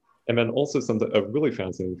 And then also a really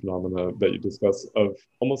fascinating phenomena that you discuss of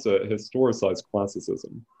almost a historicized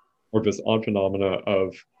classicism, or this odd phenomena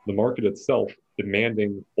of the market itself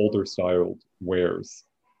demanding older styled wares.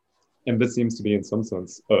 And this seems to be, in some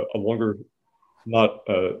sense, a longer, not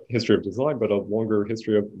a history of design, but a longer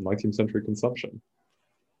history of 19th century consumption.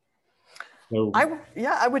 So,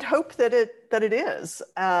 I would hope that it is.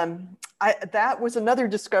 That was another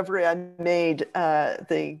discovery I made.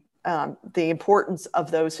 The importance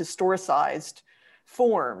of those historicized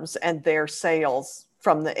forms and their sales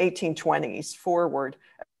from the 1820s forward,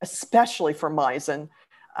 especially for Meissen,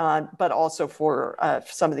 but also for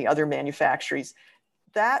some of the other manufacturers.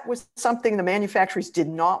 That was something the manufacturers did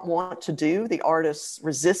not want to do. The artists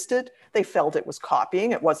resisted. They felt it was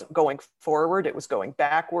copying. It wasn't going forward. It was going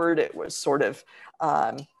backward. It was sort of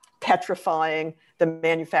petrifying the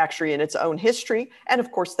manufacturer in its own history. And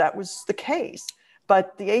of course, that was the case.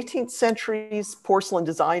 But the 18th century's porcelain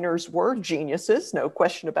designers were geniuses, no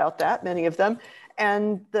question about that, many of them.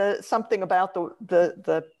 And something about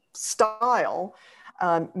the style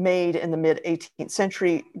made in the mid-18th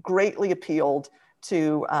century greatly appealed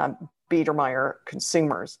to Biedermeier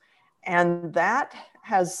consumers. And that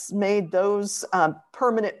has made those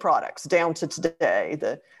permanent products down to today,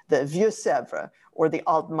 the Vieux Sèvres or the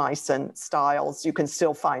Alte Meissen styles you can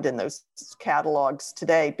still find in those catalogs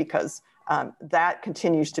today, because that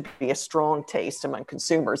continues to be a strong taste among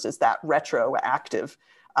consumers, is that retroactive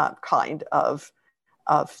kind of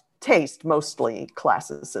taste, mostly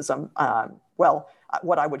classicism.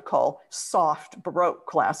 What I would call soft Baroque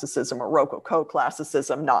classicism or Rococo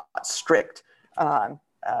classicism, not strict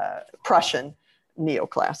Prussian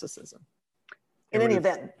neoclassicism. In any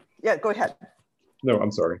event, yeah, go ahead. No,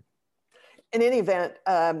 I'm sorry. In any event,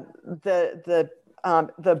 the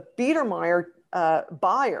Biedermeier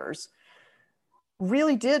buyers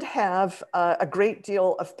really did have a great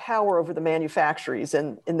deal of power over the manufacturers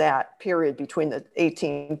in that period between the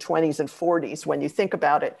 1820s and 40s. When you think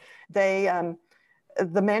about it,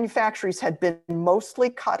 the manufacturers had been mostly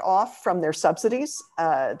cut off from their subsidies.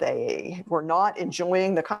 They were not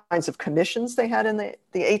enjoying the kinds of commissions they had in the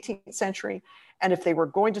 18th century. And if they were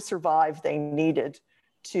going to survive, they needed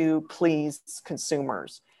to please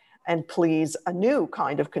consumers and please a new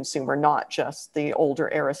kind of consumer, not just the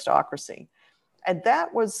older aristocracy. And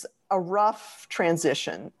that was a rough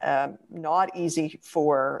transition, not easy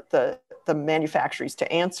for the manufacturers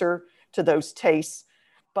to answer to those tastes.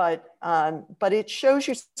 But it shows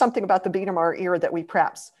you something about the Biedermeier era that we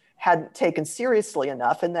perhaps hadn't taken seriously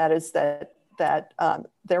enough, and that is that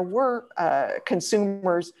there were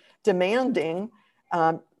consumers demanding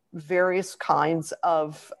various kinds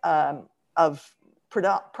of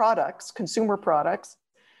products, consumer products,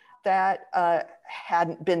 that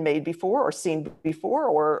hadn't been made before or seen before,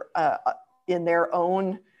 or in their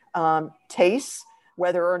own tastes,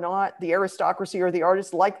 whether or not the aristocracy or the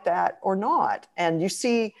artists liked that or not. And you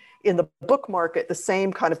see in the book market the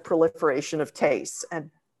same kind of proliferation of tastes and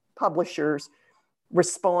publishers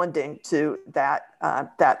responding to that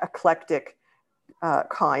eclectic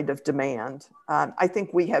kind of demand. I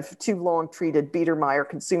think we have too long treated Biedermeier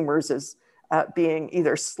consumers as being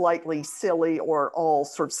either slightly silly or all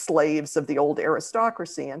sort of slaves of the old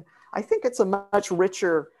aristocracy. And I think it's a much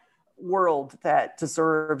richer world that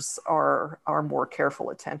deserves our more careful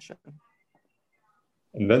attention.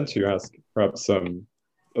 And then to ask perhaps to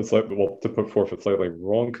put forth a slightly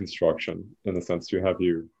wrong construction, in the sense to have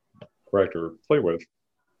you correct or play with,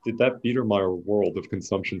 did that Biedermeier world of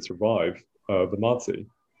consumption survive the Nazi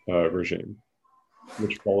regime,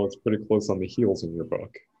 which follows pretty close on the heels in your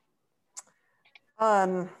book?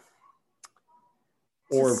 To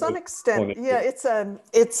some extent, yeah, it's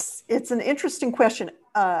an interesting question.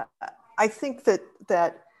 I think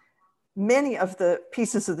that many of the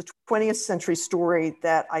pieces of the 20th century story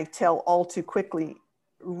that I tell all too quickly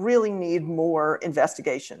really need more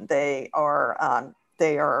investigation. They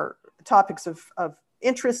are topics of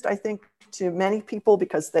interest, I think, to many people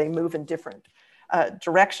because they move in different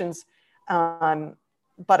directions.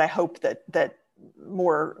 But I hope that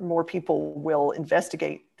more people will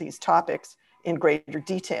investigate these topics in greater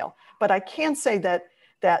detail. But I can say that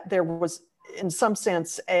there was, in some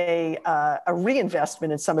sense, a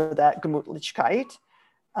reinvestment in some of that Gemütlichkeit,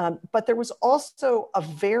 but there was also a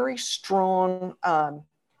very strong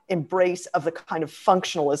embrace of the kind of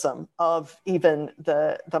functionalism of even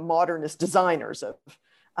the modernist designers, of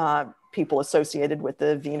people associated with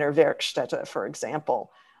the Wiener Werkstätte, for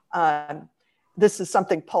example. This is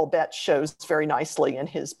something Paul Betts shows very nicely in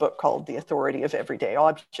his book called The Authority of Everyday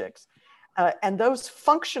Objects. And those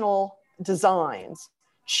functional designs,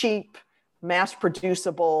 cheap, mass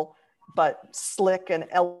producible, but slick and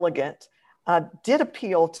elegant, did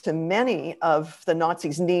appeal to many of the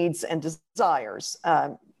Nazis' needs and desires.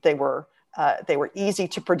 They were easy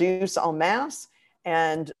to produce en masse,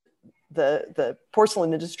 and the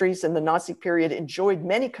porcelain industries in the Nazi period enjoyed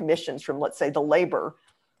many commissions from, let's say, the labor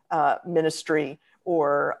ministry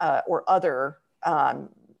or other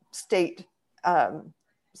state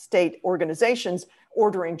organizations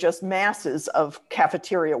ordering just masses of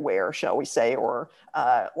cafeteria ware, shall we say, or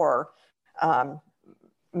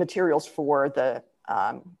materials for the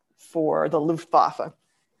Luftwaffe.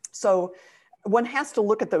 So one has to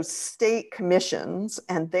look at those state commissions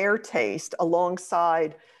and their taste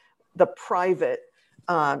alongside the private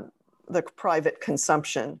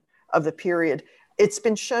consumption of the period. It's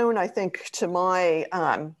been shown, I think, to my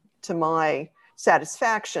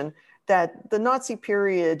satisfaction, that the Nazi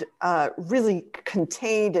period really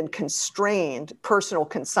contained and constrained personal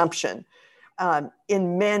consumption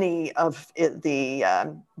in many of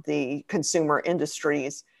the consumer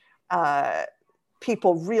industries.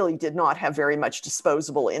 People really did not have very much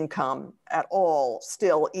disposable income at all,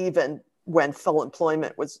 still, even when full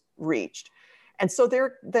employment was reached. And so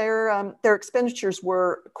their expenditures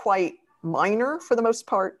were quite minor for the most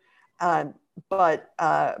part, but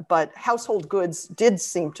household goods did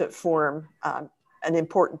seem to form an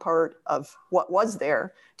important part of what was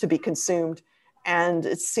there to be consumed. And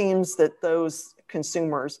it seems that those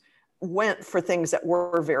consumers went for things that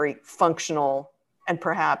were very functional and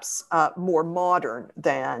perhaps more modern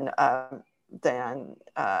than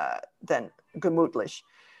gemütlich.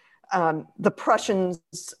 The Prussians,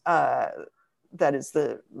 that is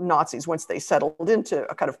the Nazis, once they settled into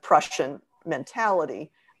a kind of Prussian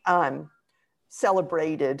mentality,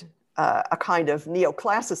 celebrated a kind of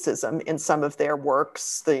neoclassicism in some of their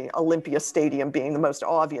works, the Olympia Stadium being the most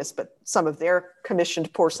obvious, but some of their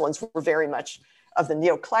commissioned porcelains were very much of the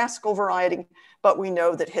neoclassical variety. But we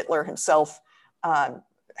know that Hitler himself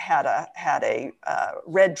had a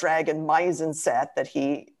Red Dragon Meissen set that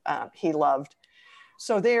he loved.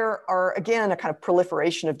 So there are, again, a kind of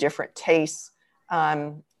proliferation of different tastes.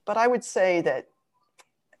 But I would say that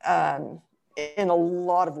in a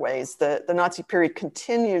lot of ways, the Nazi period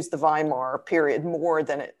continues the Weimar period more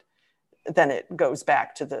than it goes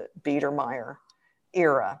back to the Biedermeier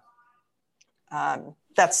era.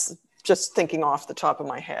 That's just thinking off the top of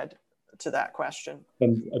my head to that question.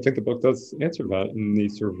 And I think the book does answer that in the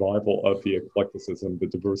survival of the eclecticism, the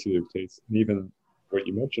diversity of tastes, and even what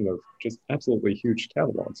you mentioned of just absolutely huge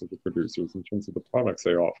catalogs of the producers in terms of the products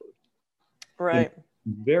they offered. Right.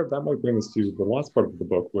 And that might bring us to the last part of the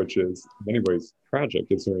book, which is in many ways tragic.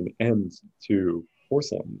 Is there an end to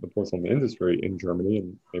the porcelain industry in Germany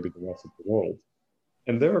and maybe the rest of the world?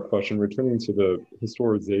 And there, a question returning to the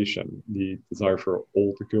historization, the desire for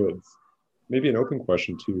old goods, maybe an open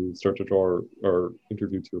question to start to draw our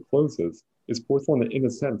interview to a close is porcelain in a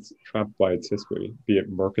sense trapped by its history, be it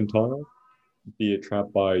mercantile, be it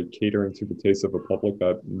trapped by catering to the taste of a public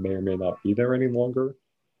that may or may not be there any longer?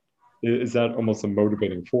 Is that almost a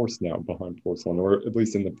motivating force now behind porcelain, or at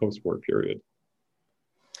least in the post-war period?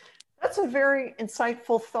 That's a very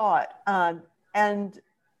insightful thought. And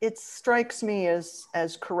it strikes me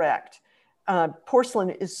as correct. Porcelain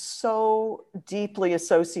is so deeply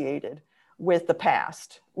associated with the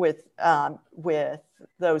past, with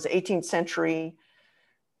those 18th century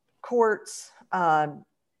courts, and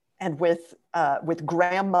with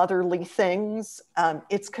grandmotherly things.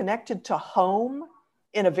 It's connected to home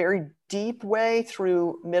in a very deep way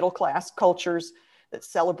through middle-class cultures that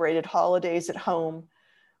celebrated holidays at home.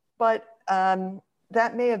 But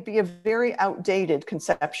that may be a very outdated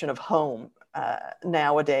conception of home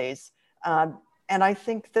nowadays. And I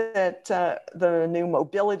think that the new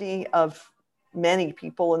mobility of many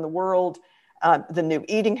people in the world, the new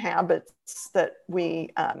eating habits that we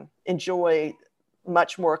enjoy,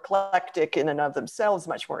 much more eclectic in and of themselves,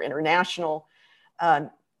 much more international,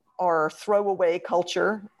 our throwaway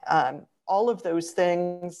culture, all of those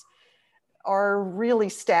things are really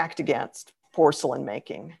stacked against porcelain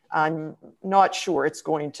making. I'm not sure it's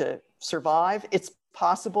going to survive. It's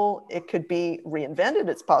possible it could be reinvented.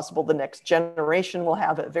 It's possible the next generation will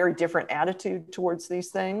have a very different attitude towards these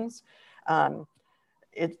things.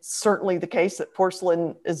 It's certainly the case that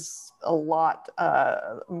porcelain is a lot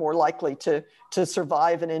more likely to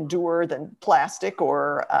survive and endure than plastic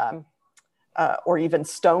or even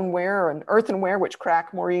stoneware and earthenware, which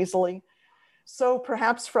crack more easily. So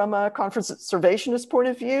perhaps from a conservationist point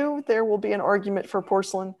of view, there will be an argument for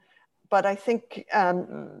porcelain. But I think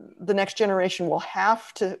the next generation will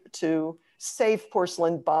have to save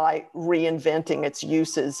porcelain by reinventing its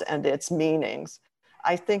uses and its meanings.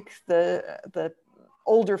 I think the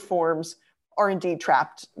older forms are indeed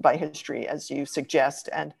trapped by history, as you suggest,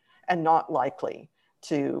 and not likely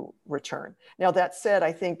to return. Now, that said,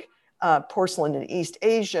 I think porcelain in East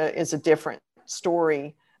Asia is a different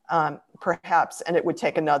story, perhaps, and it would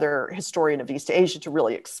take another historian of East Asia to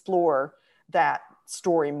really explore that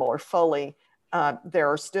story more fully.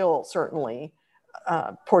 There are still certainly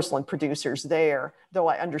porcelain producers there, though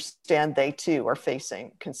I understand they too are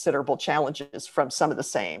facing considerable challenges from some of the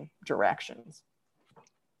same directions.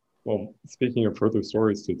 Well, speaking of further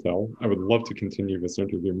stories to tell, I would love to continue this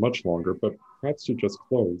interview much longer, but perhaps to just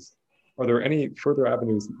close, are there any further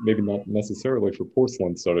avenues, maybe not necessarily for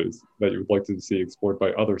porcelain studies, that you would like to see explored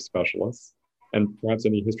by other specialists? And perhaps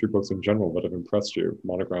any history books in general that have impressed you,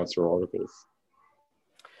 monographs or articles?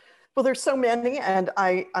 Well, there's so many, and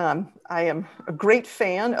I am a great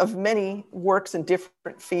fan of many works in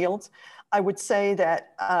different fields. I would say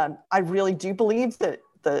that I really do believe that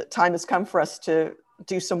the time has come for us to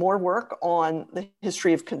do some more work on the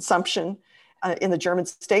history of consumption in the German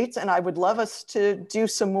states, and I would love us to do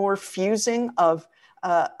some more fusing of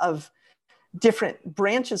different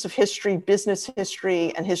branches of history, business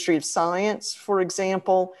history and history of science, for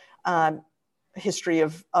example, history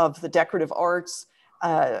of the decorative arts.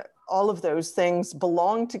 All of those things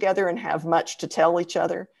belong together and have much to tell each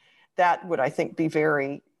other. That would, I think, be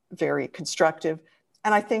very, very constructive.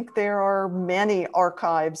 And I think there are many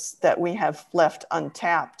archives that we have left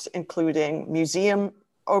untapped, including museum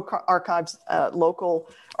archives, local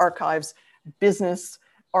archives, business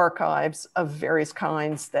archives of various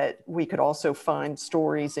kinds that we could also find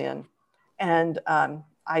stories in. And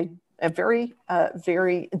I am very,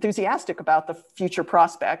 very enthusiastic about the future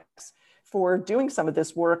prospects for doing some of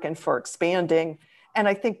this work and for expanding. And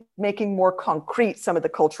I think making more concrete some of the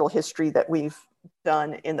cultural history that we've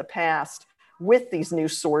done in the past with these new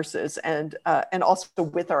sources, and also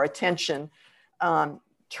with our attention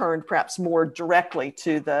turned perhaps more directly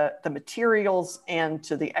to the materials and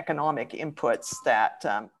to the economic inputs that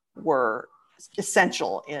were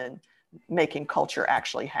essential in making culture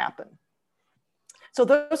actually happen. So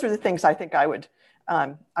those are the things I think I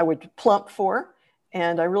would plump for.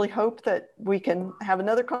 And I really hope that we can have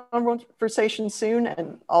another conversation soon,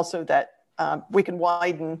 and also that we can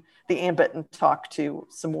widen the ambit and talk to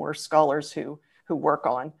some more scholars who work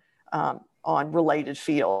on related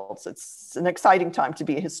fields. It's an exciting time to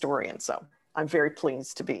be a historian, so I'm very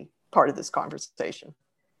pleased to be part of this conversation.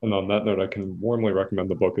 And on that note, I can warmly recommend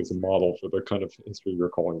the book as a model for the kind of history you're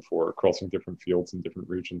calling for, crossing different fields and different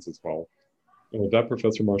regions as well. And with that,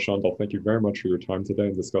 Professor Marchand, I'll thank you very much for your time today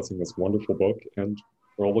in discussing this wonderful book, and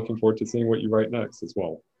we're all looking forward to seeing what you write next as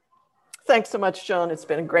well. Thanks so much, John. It's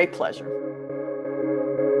been a great pleasure.